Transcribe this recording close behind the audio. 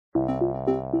Hey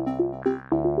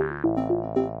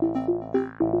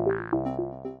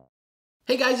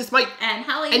guys, it's Mike. And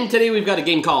Holly. And today we've got a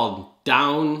game called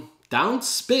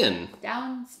Downspin.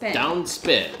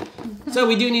 Downspin. So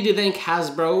we do need to thank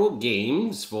Hasbro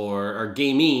Games or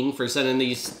Gaming for sending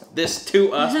this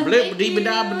to us.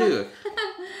 Blip-a-dee-ba-da-ba-doo.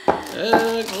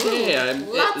 Okay,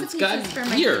 it's got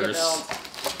gears.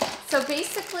 So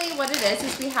basically what it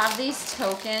is we have these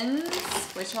tokens,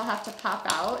 which we'll have to pop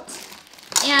out.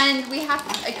 And we have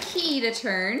a key to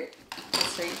turn.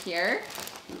 It's right here.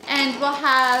 And we'll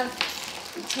have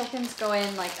the tokens go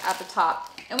in like at the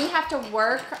top. And we have to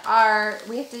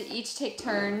we have to each take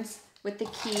turns with the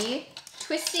key,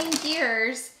 twisting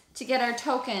gears to get our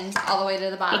tokens all the way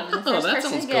to the bottom. And the first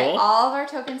person to get all of our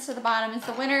tokens to the bottom is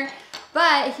the winner.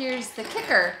 But here's the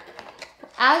kicker.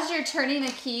 As you're turning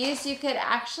the keys, you could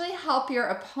actually help your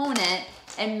opponent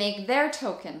and make their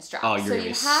tokens drop. Oh, you're gonna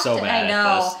be so bad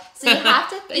at this. So you have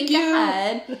to think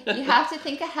ahead. You have to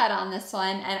think ahead on this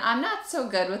one. And I'm not so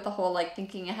good with the whole like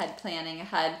thinking ahead, planning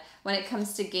ahead when it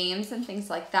comes to games and things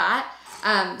like that.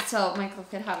 So Michael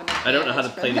could have an idea. I don't know how to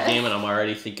play the game and I'm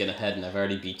already thinking ahead and I've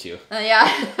already beat you.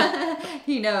 Yeah,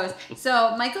 he knows.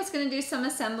 So Michael's gonna do some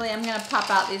assembly. I'm gonna pop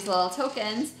out these little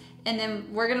tokens. And then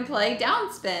we're going to play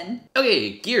Downspin.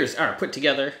 Okay, gears are put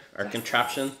together, our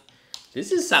contraption.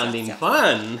 This is sounding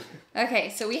fun.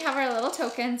 Okay, so we have our little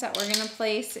tokens that we're going to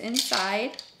place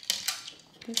inside.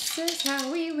 This is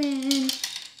how we win.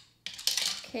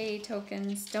 Okay,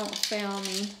 tokens, don't fail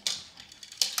me.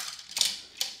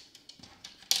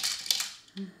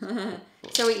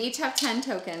 So we each have 10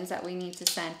 tokens that we need to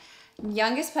send.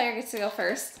 Youngest player gets to go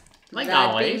first. Like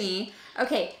always. Me.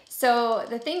 Okay, so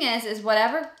the thing is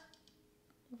whatever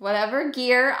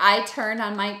gear I turn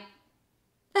on my...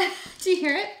 Do you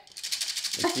hear it?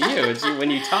 It's you. It's you when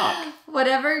you talk.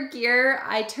 Whatever gear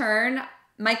I turn,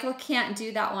 Michael can't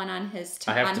do that one on his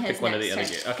turn. I have to pick one of the other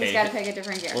gears. Okay. He's got to pick a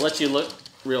different gear. We'll let you look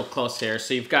real close here.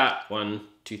 So you've got 5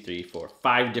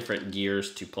 different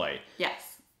gears to play.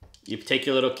 Yes. You take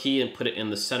your little key and put it in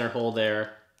the center hole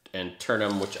there and turn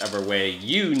them whichever way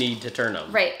you need to turn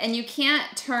them. Right. And you can't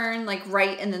turn like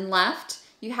right and then left.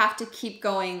 You have to keep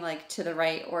going like to the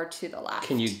right or to the left.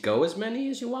 Can you go as many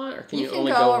as you want, or can you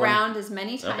only go go around as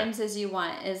many times as you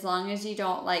want, as long as you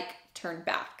don't like turn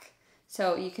back.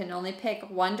 So you can only pick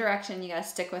one direction. You gotta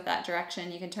stick with that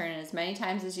direction. You can turn it as many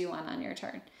times as you want on your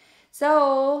turn.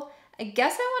 So I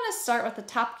guess I want to start with the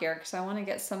top gear because I want to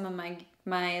get some of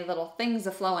my little things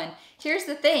a-flowing. Here's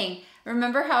the thing.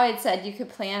 Remember how I had said you could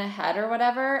plan ahead or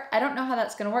whatever? I don't know how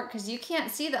that's gonna work because you can't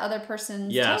see the other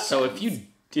person's tokens. So if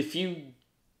you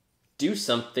do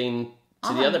something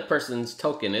to the other person's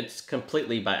token, it's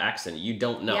completely by accident. You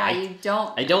don't know. Yeah, you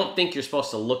don't. I don't think you're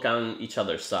supposed to look on each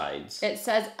other's sides. It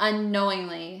says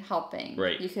unknowingly helping.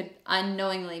 Right. You could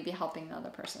unknowingly be helping the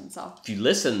other person. So if you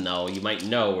listen though, you might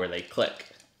know where they click.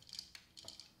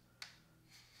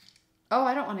 Oh,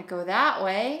 I don't want to go that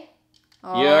way. You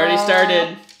already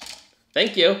started.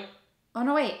 Thank you. Oh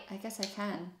no, wait. I guess I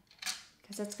can,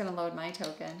 because it's gonna load my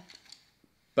token.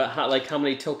 But how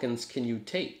many tokens can you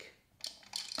take?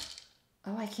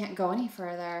 Oh, I can't go any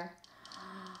further.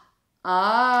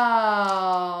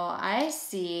 Oh, I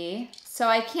see. So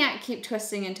I can't keep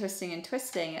twisting and twisting and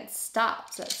twisting. It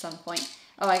stops at some point.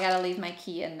 Oh, I gotta leave my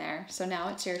key in there. So now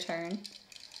it's your turn.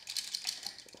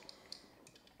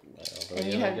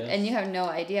 And you have no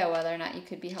idea whether or not you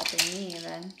could be helping me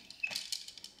then.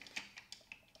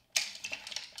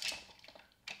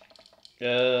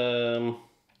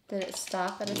 Did it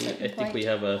stop at a certain point? I think we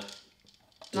have a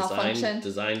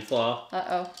design flaw.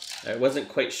 Uh-oh. I wasn't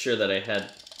quite sure that I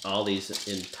had all these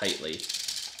in tightly.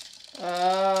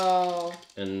 Oh.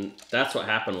 And that's what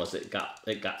happened was it got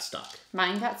stuck.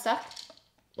 Mine got stuck?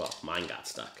 Well, mine got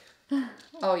stuck.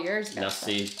 Oh, yours got stuck. Now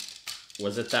see,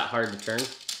 was it that hard to turn?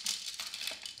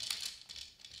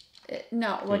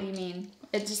 No, what do you mean?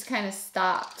 It just kind of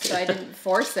stopped, so I didn't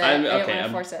force it. I didn't want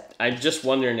to force it. I'm just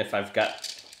wondering if I've got...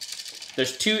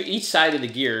 There's each side of the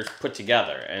gears put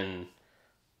together, and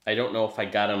I don't know if I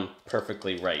got them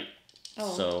perfectly right.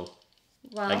 Oh. So,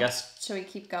 well, I guess... Should we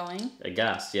keep going? I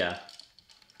guess, yeah.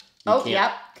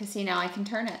 Yep, because see, now I can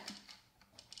turn it.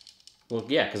 Well,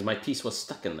 yeah, because my piece was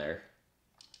stuck in there.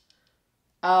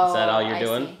 Oh, is that all you're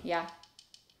doing? See. Yeah.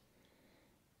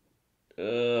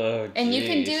 Oh, and you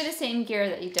can do the same gear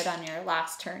that you did on your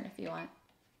last turn if you want.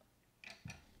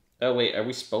 Oh, wait, are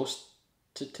we supposed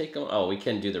to take them? Oh, we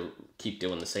can keep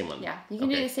doing the same one. Yeah, you can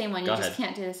do the same one. You just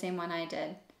can't do the same one I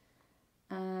did.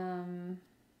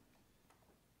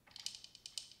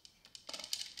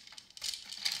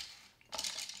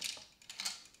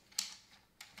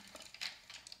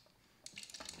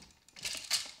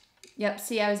 Yep,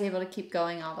 see, I was able to keep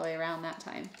going all the way around that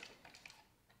time.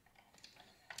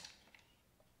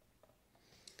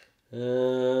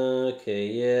 Okay,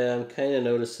 yeah, I'm kind of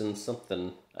noticing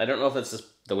something. I don't know if it's just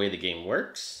the way the game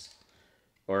works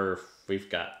or if we've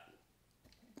got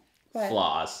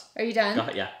flaws. Are you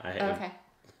done? Yeah, I am. Okay.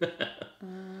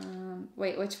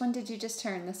 Wait, which one did you just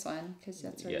turn? This one, because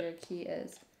that's where your key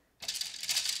is.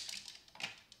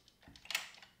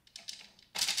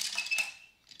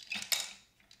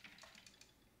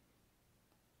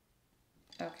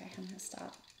 Okay, I'm going to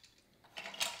stop.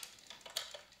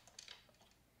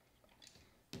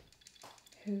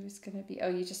 Who's going to be... Oh,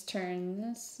 you just turn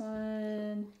this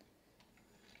one.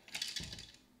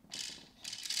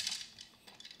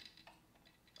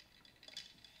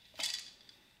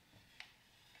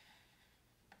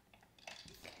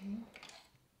 Okay.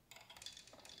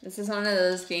 This is one of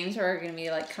those games where we're going to be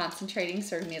like concentrating,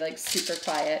 so we're going to be like super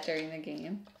quiet during the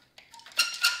game.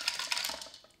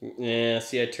 Yeah,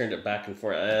 see, I turned it back and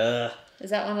forth.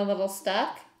 Is that one a little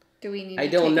stuck? Do we need to I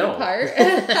don't take know. it apart?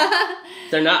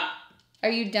 They're not... Are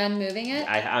you done moving it?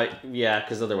 Yeah,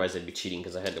 because otherwise I'd be cheating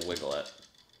because I had to wiggle it.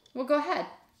 Well, go ahead.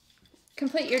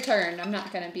 Complete your turn. I'm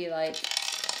not going to be like...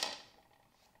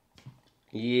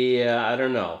 Yeah, I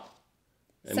don't know.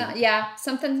 Yeah,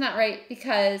 something's not right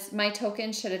because my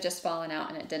token should have just fallen out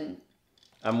and it didn't.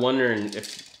 I'm wondering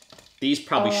if these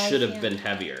probably should have been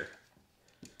heavier.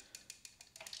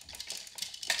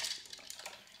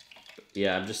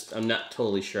 Yeah, I'm not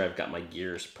totally sure I've got my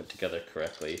gears put together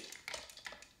correctly.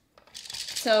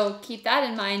 So keep that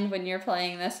in mind when you're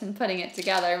playing this and putting it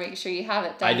together. Make sure you have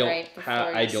it done right before you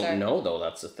start. I don't know, though.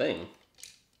 That's the thing.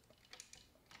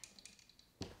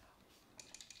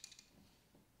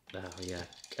 Oh, yeah.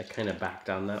 I kind of backed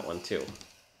on that one, too.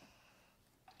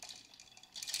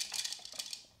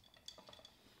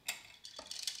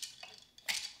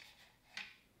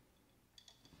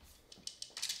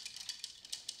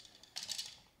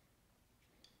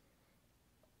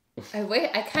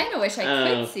 I kind of wish I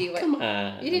could see what... Come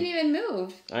on. You didn't even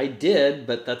move. I did,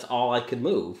 but that's all I could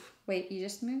move. Wait, you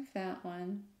just moved that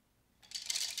one.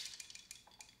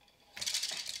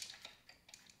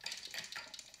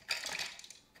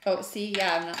 Oh, see?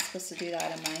 Yeah, I'm not supposed to do that,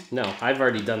 am I? No, I've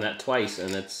already done that twice,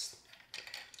 and it's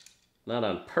not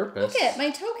on purpose. Look at my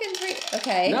token's right...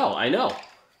 Okay. No, I know.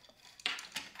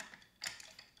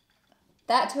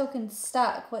 That token's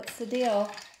stuck. What's the deal?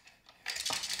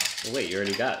 Wait, you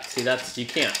already got it. See, you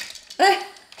can't.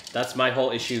 That's my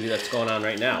whole issue that's going on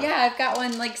right now. Yeah, I've got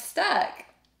one, like, stuck.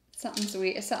 Something's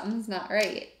weird. Something's not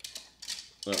right.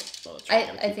 Oh, well, that's right.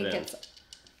 I think it's...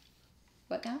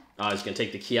 What now? Oh, I was going to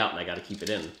take the key out, and I got to keep it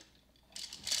in.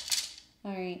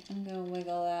 All right, I'm going to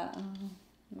wiggle that a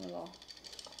little.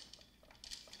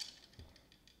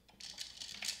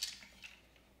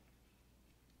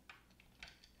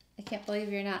 I can't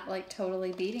believe you're not, like,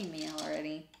 totally beating me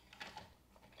already.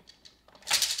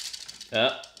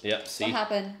 Yep, see? What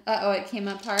happened? Uh-oh, it came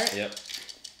apart? Yep.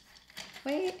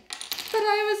 Wait, but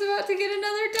I was about to get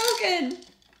another token.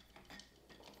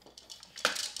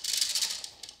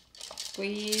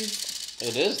 Squeeze.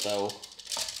 It is, though.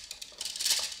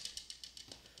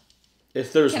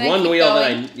 If there's Can one I keep wheel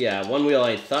going? one wheel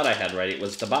I thought I had right, it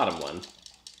was the bottom one.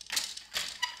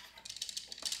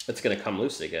 It's going to come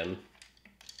loose again.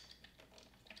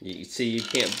 You see, you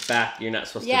can't back. You're not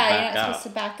supposed to back up. Yeah, you're not supposed to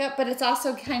back up, but it's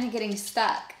also kind of getting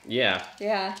stuck. Yeah.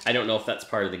 Yeah. I don't know if that's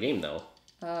part of the game, though.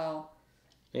 Oh.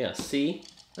 Yeah, see?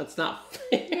 That's not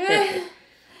fair.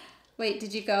 Wait,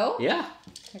 did you go? Yeah.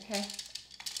 Okay.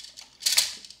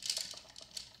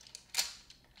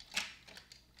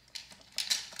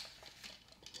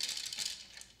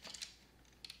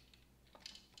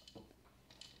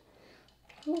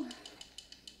 Whew.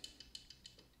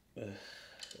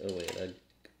 Oh, wait. I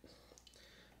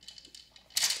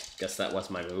guess that was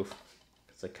my move.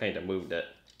 Because I kind of moved it.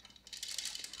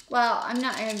 Well, I'm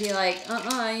not going to be like,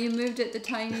 you moved it the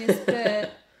tiniest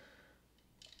bit.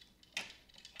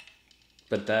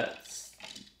 But that's...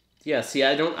 Yeah, see,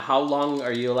 how long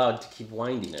are you allowed to keep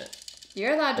winding it?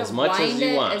 You're allowed to wind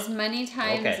it as many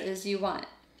times as you want.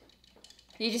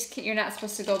 You're not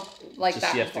supposed to go like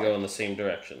that. You have to go in the same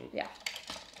direction. Yeah.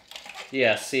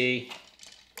 Yeah, see,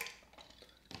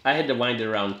 I had to wind it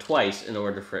around twice in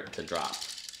order for it to drop.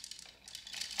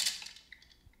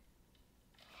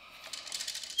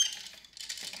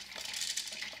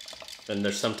 And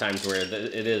there's sometimes where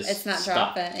it's not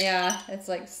stuck. dropping. Yeah, it's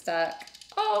like stuck.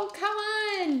 Oh, come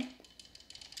on.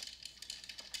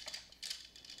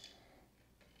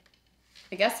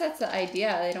 I guess that's the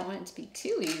idea. They don't want it to be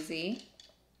too easy.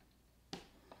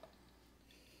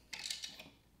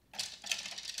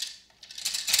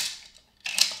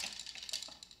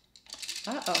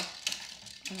 Uh-oh.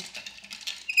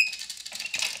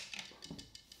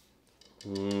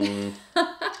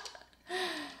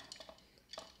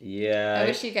 Yeah. I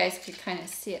wish you guys could kind of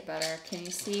see it better. Can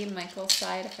you see Michael's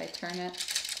side if I turn it?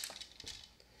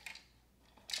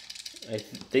 I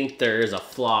think there is a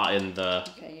flaw in the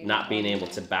not being able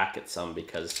to back it some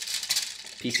because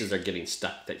pieces are getting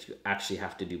stuck that you actually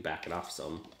have to back it off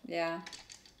some. Yeah.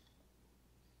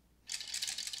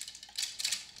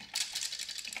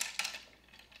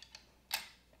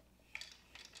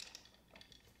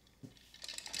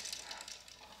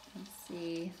 Let's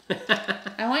see.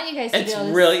 I want you guys to be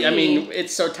able to see. I mean,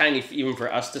 it's so tiny even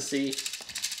for us to see.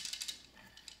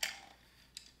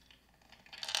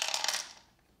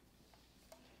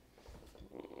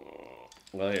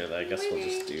 Well, here, I guess we'll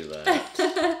just do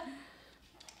that.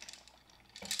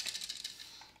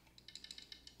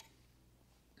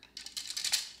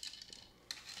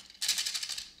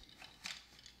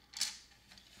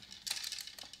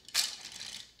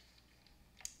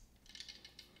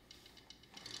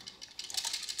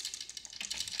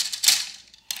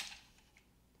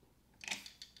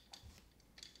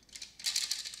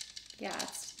 Yeah,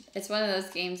 it's one of those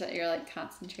games that you're like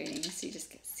concentrating, so you just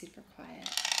get super quiet.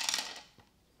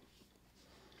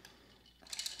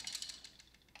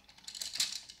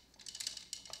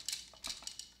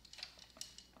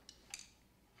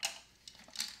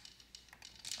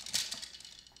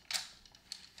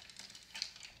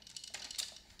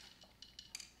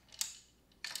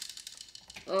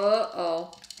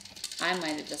 Uh-oh. I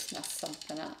might have just messed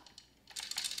something up.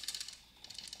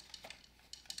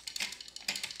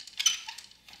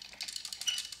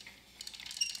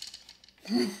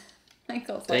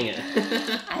 Michael's Dang like,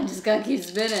 it. I'm just gonna keep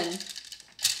spinning.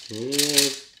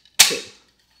 Okay.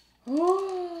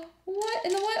 Oh, what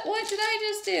in the what did I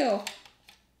just do?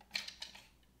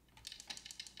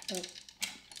 Oh,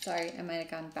 sorry, I might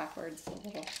have gone backwards a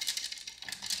little.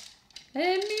 I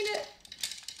didn't mean it.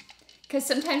 Because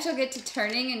sometimes you'll get to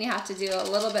turning and you have to do a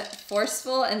little bit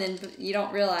forceful and then you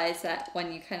don't realize that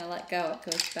when you kind of let go, it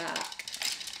goes back.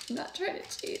 I'm not trying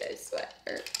to cheat, I swear.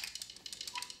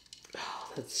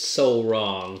 Oh, that's so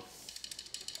wrong.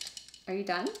 Are you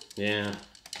done? Yeah.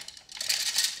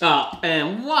 Oh,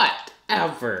 and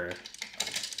whatever.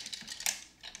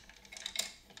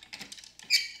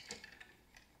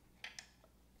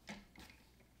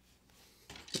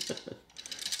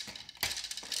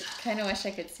 Kind of wish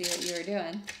I could see what you were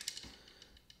doing.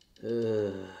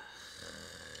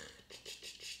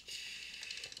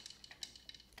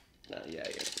 No, yeah,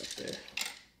 you're up there.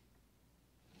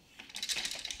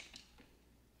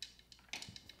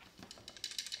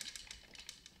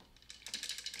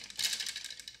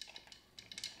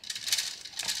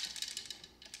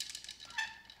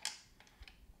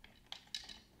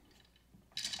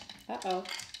 Uh-oh.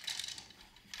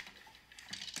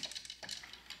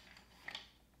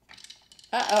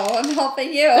 Uh-oh, I'm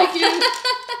helping you. Thank you.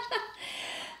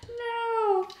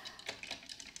 No.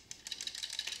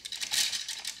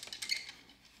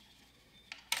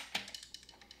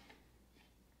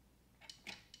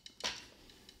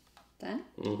 Done?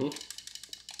 Mm-hmm.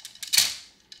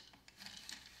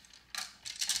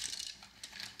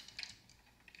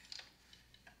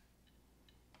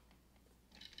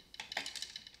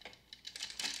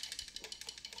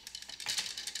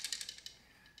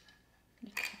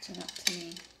 You're catching up to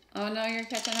me. Oh no, you're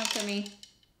catching up to me.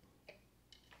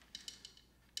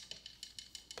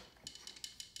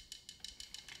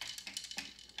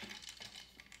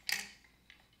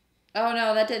 Oh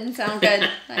no, that didn't sound good.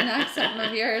 I knocked something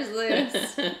of yours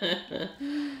loose.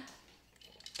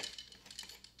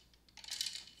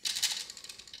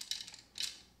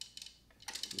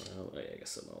 Well, I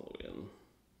guess I'm all the way in.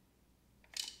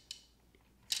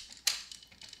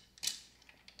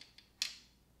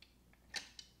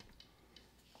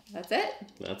 That's it?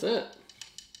 That's it.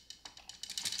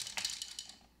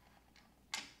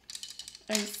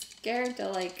 I'm scared to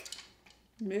like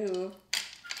move.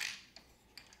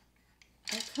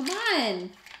 Oh, come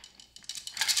on.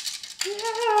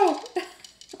 No.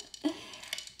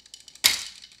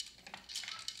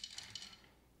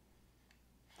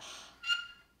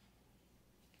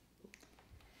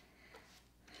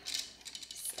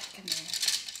 Stuck in there.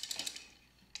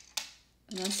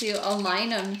 Unless you align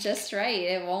them just right,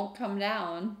 it won't come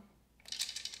down.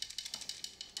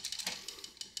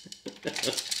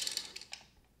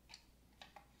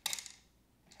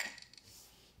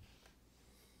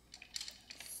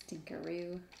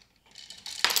 Stinkeroo.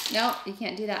 No, you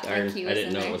can't do that. Darn, Like he I was didn't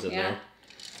in know there. it was in there.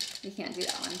 You can't do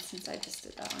that one since I just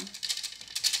did that one.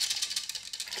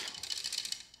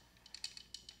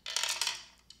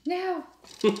 No.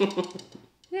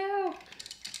 No.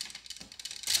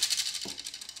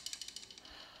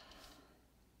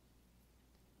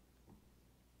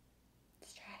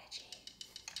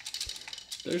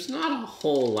 There's not a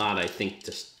whole lot, I think,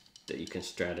 just that you can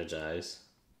strategize.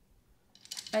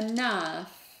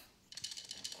 Enough.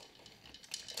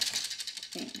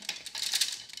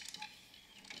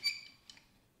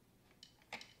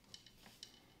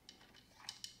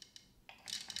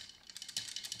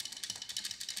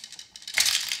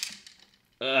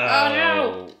 Oh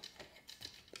no!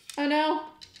 Oh no!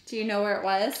 Do you know where it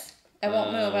was? I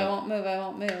won't move, I won't move, I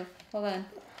won't move. Hold on.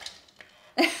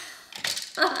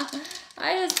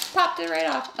 I just popped it right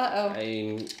off. Uh-oh.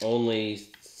 I'm only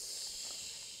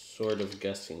sort of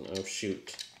guessing. Oh,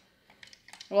 shoot.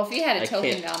 Well, if you had a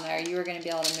token down there, you were going to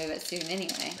be able to move it soon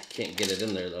anyway. I can't get it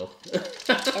in there, though.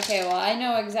 Okay, well, I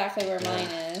know exactly where mine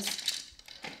is.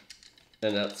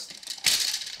 And that's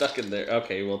stuck in there.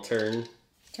 Okay, we'll turn.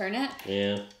 Turn it?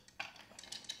 Yeah.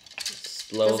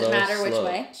 Slow, Does it matter which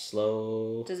way?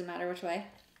 Slow. Does it matter which way?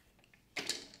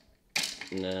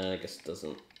 Nah, I guess it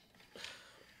doesn't.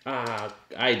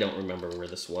 I don't remember where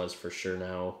this was for sure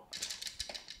now.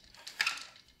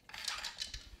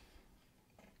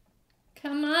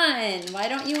 Come on. Why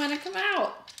don't you want to come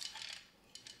out?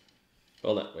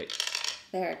 Hold on, wait.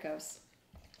 There it goes.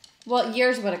 Well,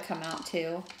 yours would have come out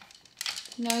too.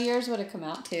 No, yours would have come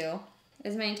out too.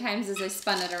 As many times as I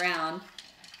spun it around.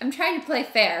 I'm trying to play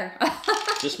fair.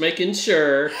 Just making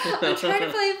sure. I'm trying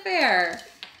to play fair.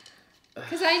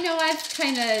 Because I know I've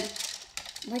kind of,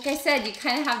 like I said, you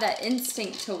kind of have that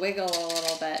instinct to wiggle a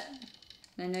little bit.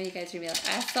 I know you guys are going to be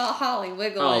like, I saw Holly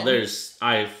wiggle. Oh,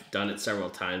 I've done it several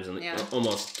times and yeah.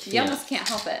 almost can't. You almost can't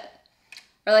help it.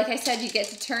 Or like I said, you get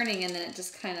to turning and then it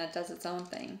just kind of does its own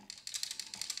thing.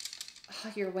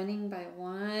 Oh, you're winning by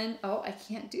 1. Oh, I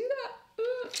can't do that.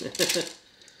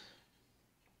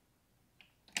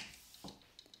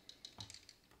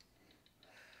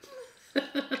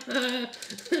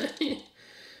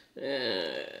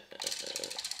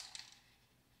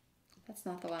 That's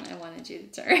not the one I wanted you to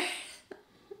turn.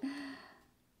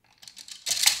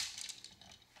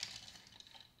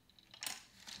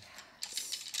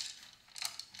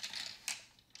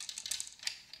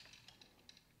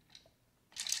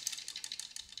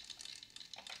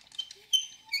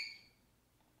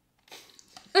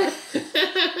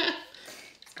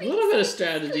 A little bit of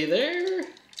strategy there.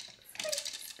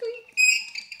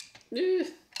 Yeah.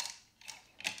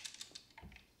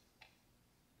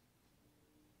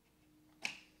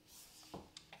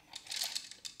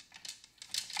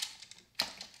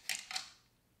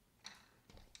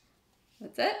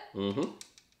 That's it? Mm-hmm.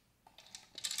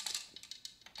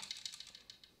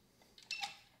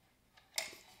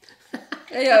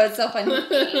 I know, it's so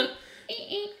funny.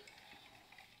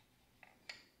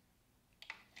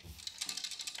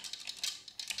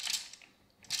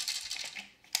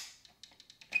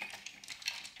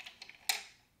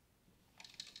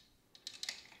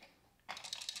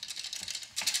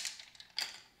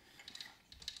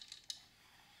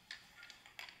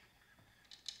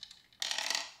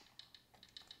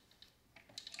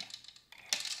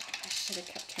 I should have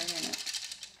kept turning it.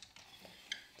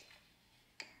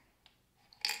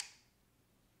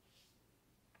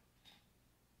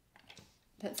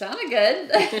 That sounded good.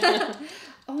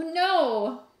 Oh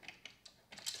no!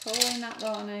 Totally not the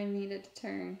one I needed to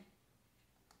turn.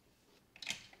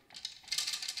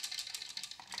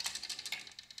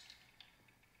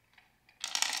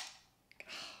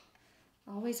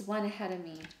 Always one ahead of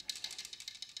me.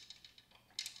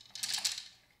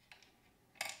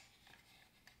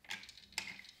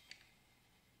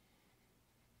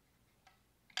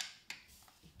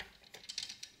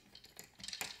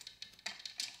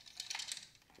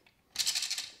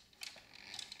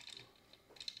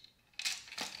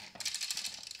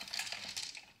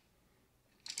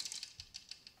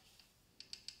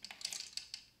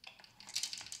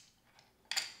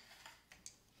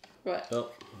 What? Oh,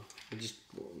 just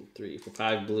 1, 3, 4,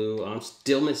 5 blue. I'm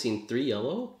still missing 3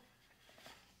 yellow.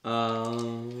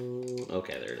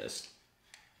 Okay, there it is.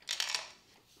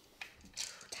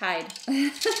 Tied.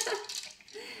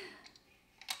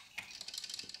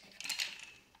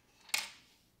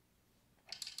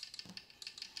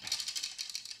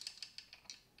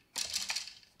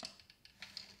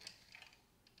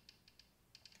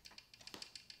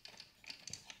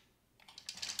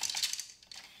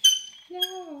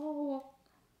 No.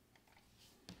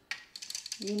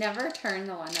 You never turn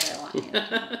the one that I want you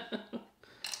to.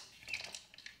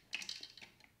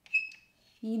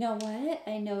 You know what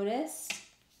I noticed?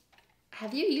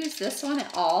 Have you used this one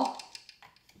at all?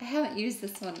 I haven't used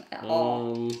this one at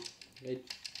all. I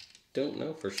don't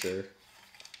know for sure.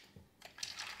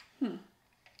 I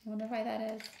wonder why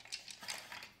that is.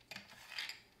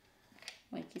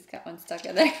 Like he's got one stuck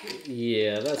in there.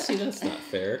 Yeah, that's not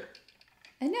fair.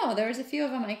 I know, there was a few of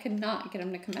them I could not get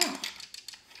them to come out.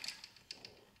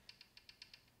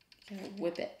 Gotta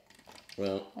whip it.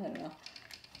 Well, I don't know.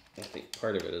 I think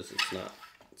part of it is it's not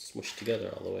smushed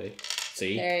together all the way.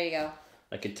 See? There you go.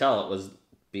 I could tell it was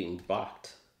being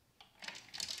balked.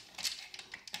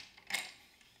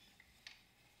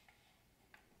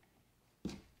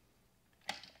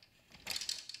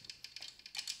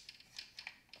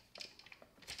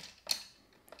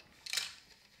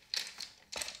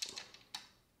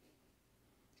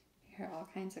 Here are all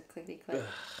kinds of clickety click.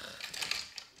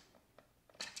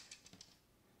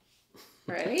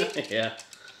 Ready? Yeah.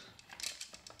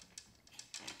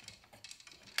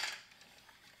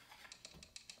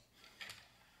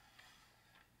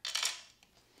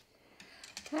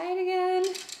 Try it again.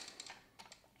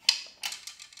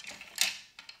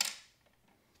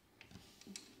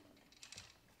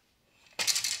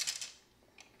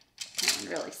 That one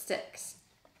really sticks.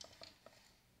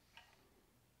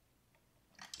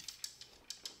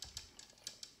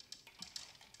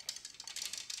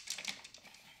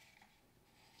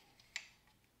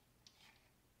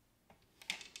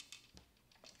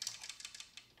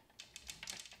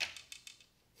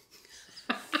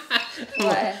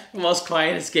 What? Most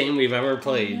quietest game we've ever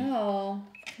played. No,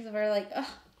 because we're like, ugh.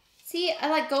 See,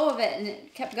 I let go of it and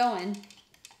it kept going.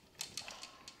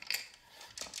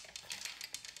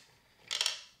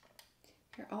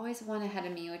 You're always one ahead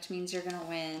of me, which means you're gonna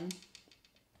win.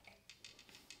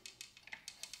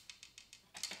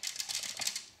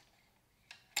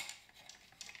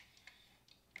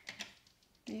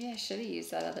 Maybe I should have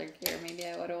used that other gear. Maybe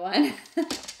I would have won.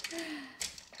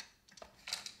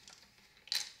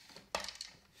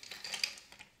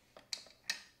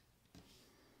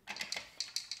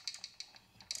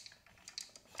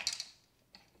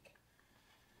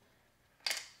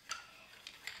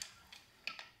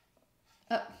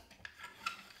 Oh.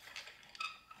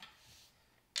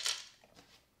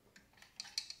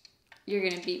 You're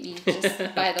gonna beat me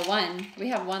just by the one. We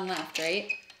have one left, right?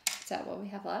 Is that what we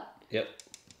have left? Yep.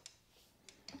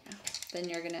 Then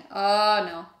you're gonna, oh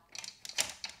no.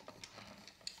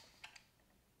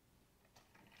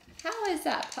 How is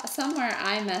that? Somewhere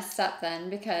I messed up then,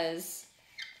 because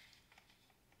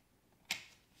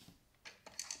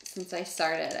since I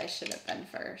started, I should have been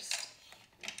first.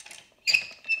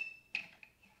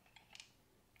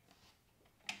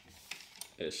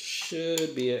 It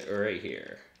should be it right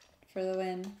here. For the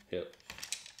win. Yep.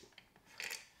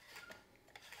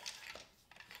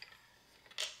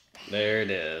 There it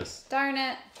is. Darn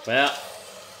it. Well,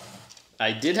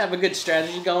 I did have a good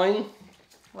strategy going.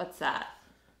 What's that?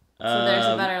 So there's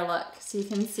a better look. So you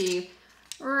can see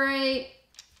right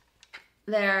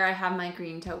there I have my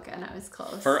green token. I was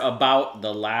close. For about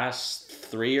the last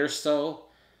 3 or so,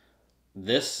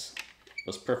 this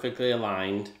was perfectly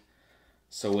aligned.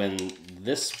 So when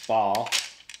this ball,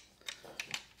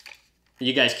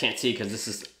 you guys can't see because this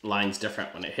is line's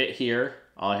different. When it hit here,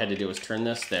 all I had to do was turn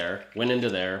this there, went into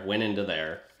there, went into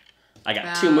there. I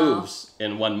got 2 moves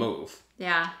in 1 move.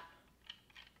 Yeah.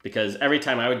 Because every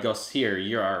time I would go here,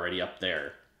 you're already up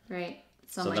there. Right.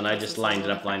 So then I just lined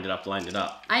it up, lined it up, lined it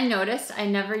up. I noticed I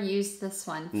never used this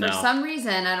one. For some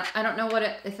reason, I don't know what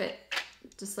it, if it,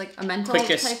 just like a mental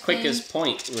quickest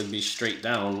point would be straight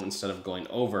down instead of going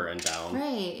over and down.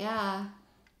 Right, yeah.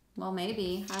 Well,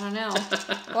 maybe. I don't know.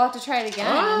 We'll have to try it again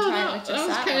and try it with just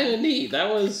that was kind of neat.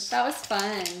 That was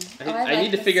fun. I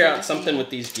need to figure out something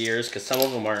with these gears because some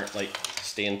of them aren't like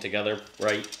staying together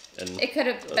right. And it could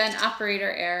have been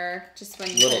operator error just when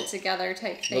you put it together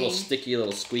type thing. Little sticky,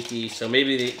 little squeaky. So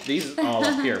maybe these all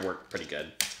up here work pretty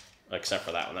good. Except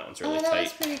for that one. That one's really tight. That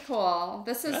was pretty cool.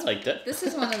 I liked it. This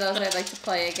is one of those I'd like to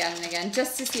play again and again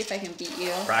just to see if I can beat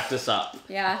you. Practice up.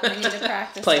 Yeah, we need to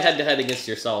practice. Play head to head against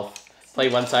yourself. Play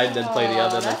one side, then play the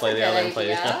other, then play the other, and play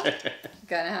the other.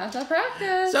 Gonna have to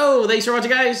practice. So, thanks for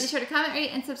watching, guys. Be sure to comment,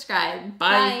 rate, and subscribe. Bye.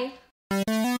 Bye.